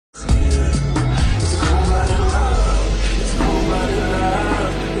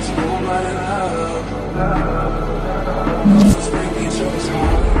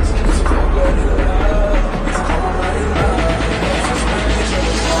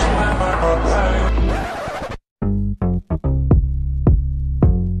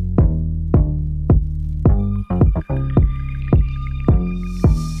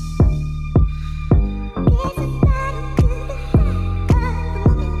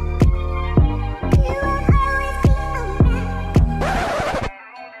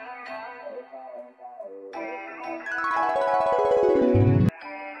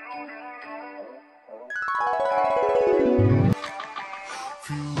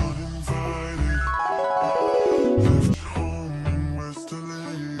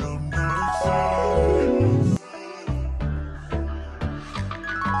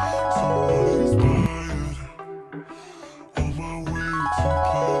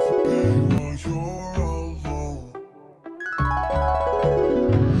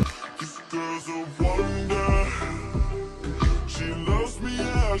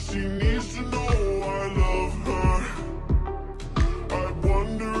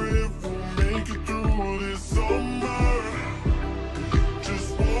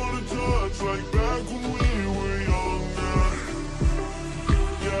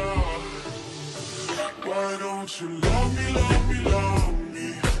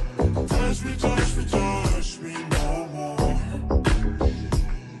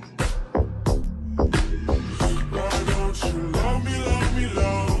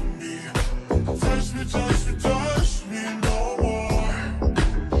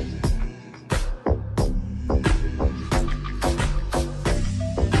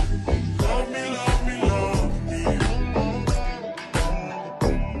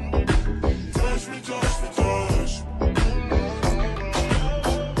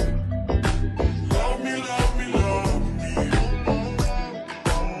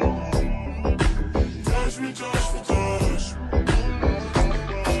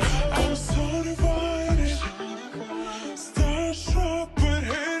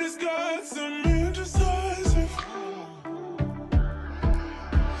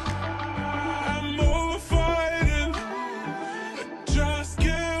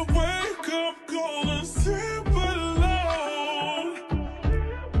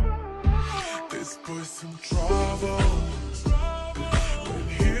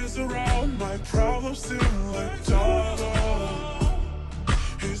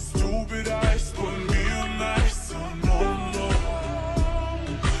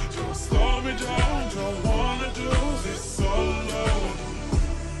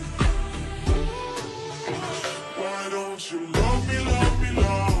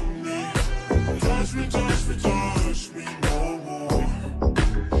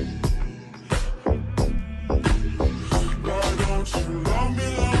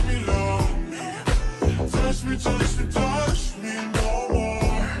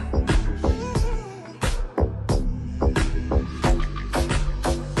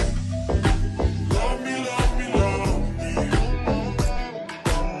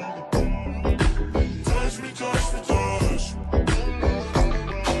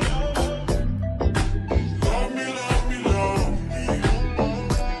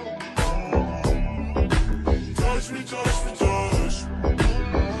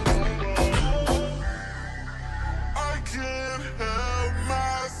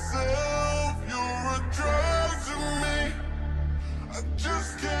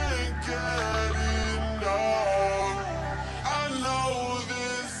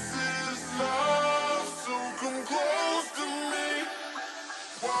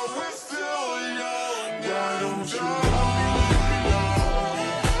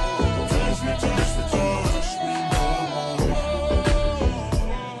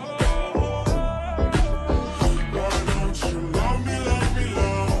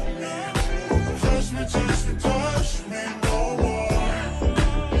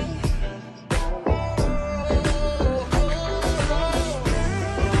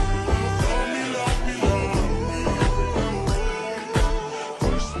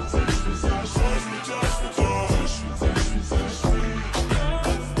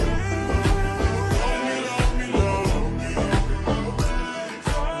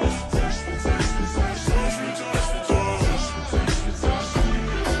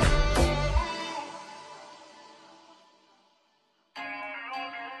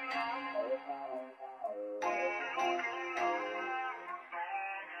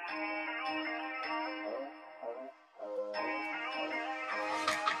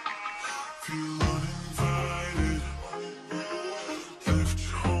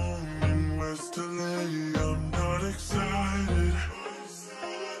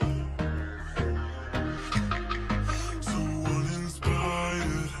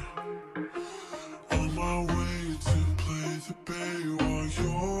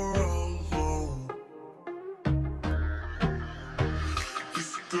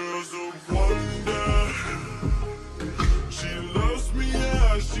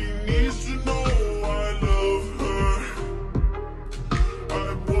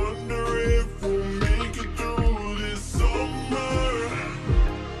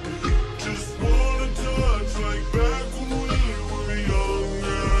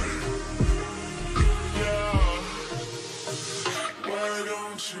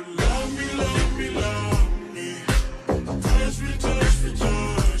you love me, love me, love me? Touch me, touch me,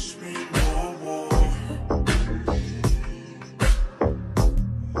 touch me no more.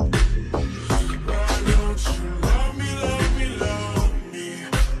 Why don't you love me, love me, love me?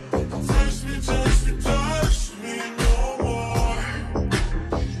 Touch me, touch me, touch me no more.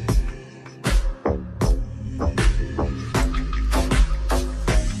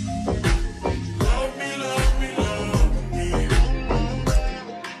 Love me, love me, love me.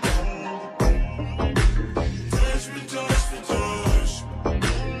 Touch me, touch me, touch.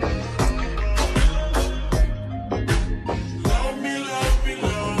 Love me, love me,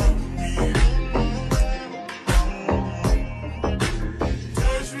 love me.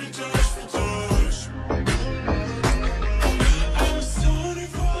 Touch me, touch me, touch. I'm so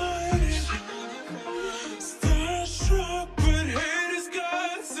divided, starstruck, but hate has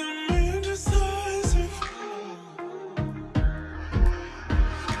got some indecisive.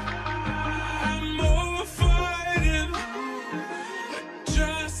 I'm over fighting,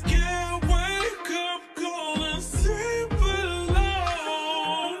 just can't wake up cold and sleep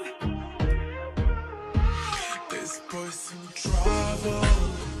alone. This boy some trouble.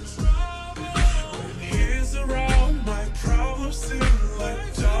 When he's around, my problems seem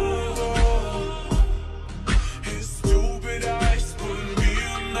like double. His stupid eyes put me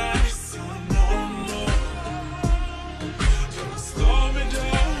on ice, no, no. Don't slow me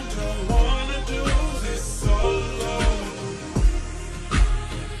down, don't wanna do this solo.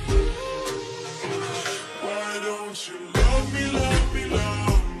 Why don't you love me, love me,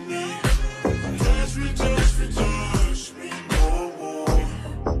 love me? Touch me, touch me, touch me no more.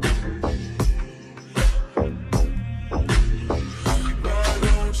 Why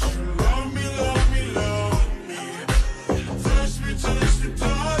don't you love me, love me, love me? Touch me, touch me,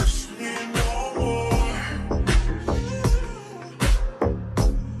 touch me no more.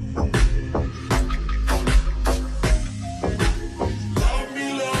 Love me,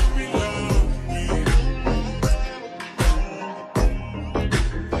 love me, love me.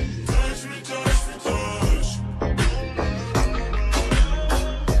 Touch me, touch me, touch.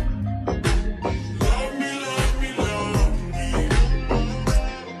 Love me, love me, love me.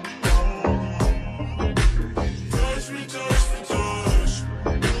 Touch me, touch me, touch.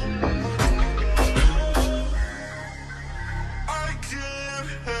 I can't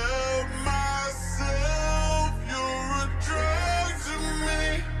help myself, you're a drug to me.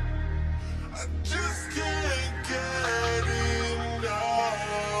 I just can't get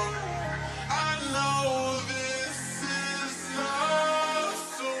enough. I know this is love,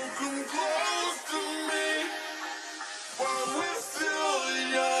 so come close to me while we're still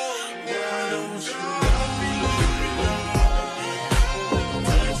young. Why don't you love me, love me, love me?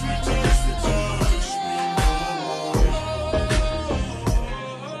 Touch me, touch me, touch me no more.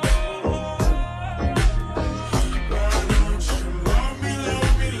 Why don't you love me,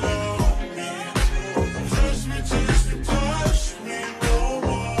 love me, love me? Touch me, touch me, touch me no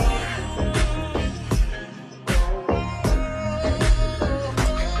more.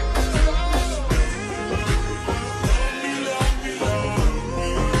 Love me, love me, love me.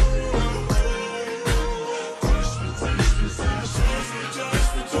 Touch me, touch me, touch me, touch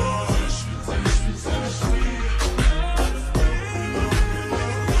me, touch me, touch me, touch me.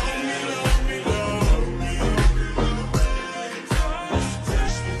 Love me, love me, love me.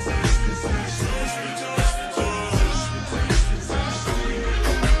 Touch me, touch me, touch me, touch me, touch me, touch me, touch me.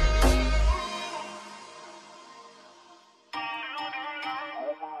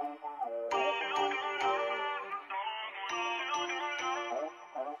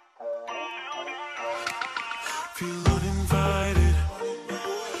 Feel uninvited.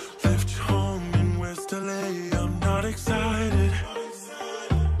 Left your home in West LA. I'm not excited.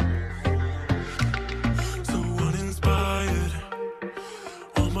 So uninspired.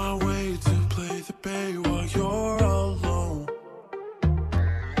 On my way to play the bay while you're alone.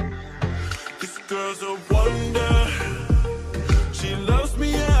 This girl's a wonder. She loves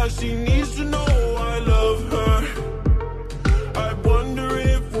me, yeah, she needs to know I love her. I wonder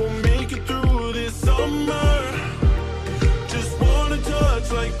if we'll make it through this summer. Just wanna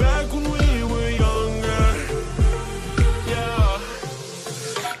touch like back when we were younger. Yeah.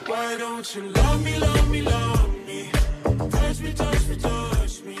 Why don't you love me, love me, love me? Touch me, touch me, touch me.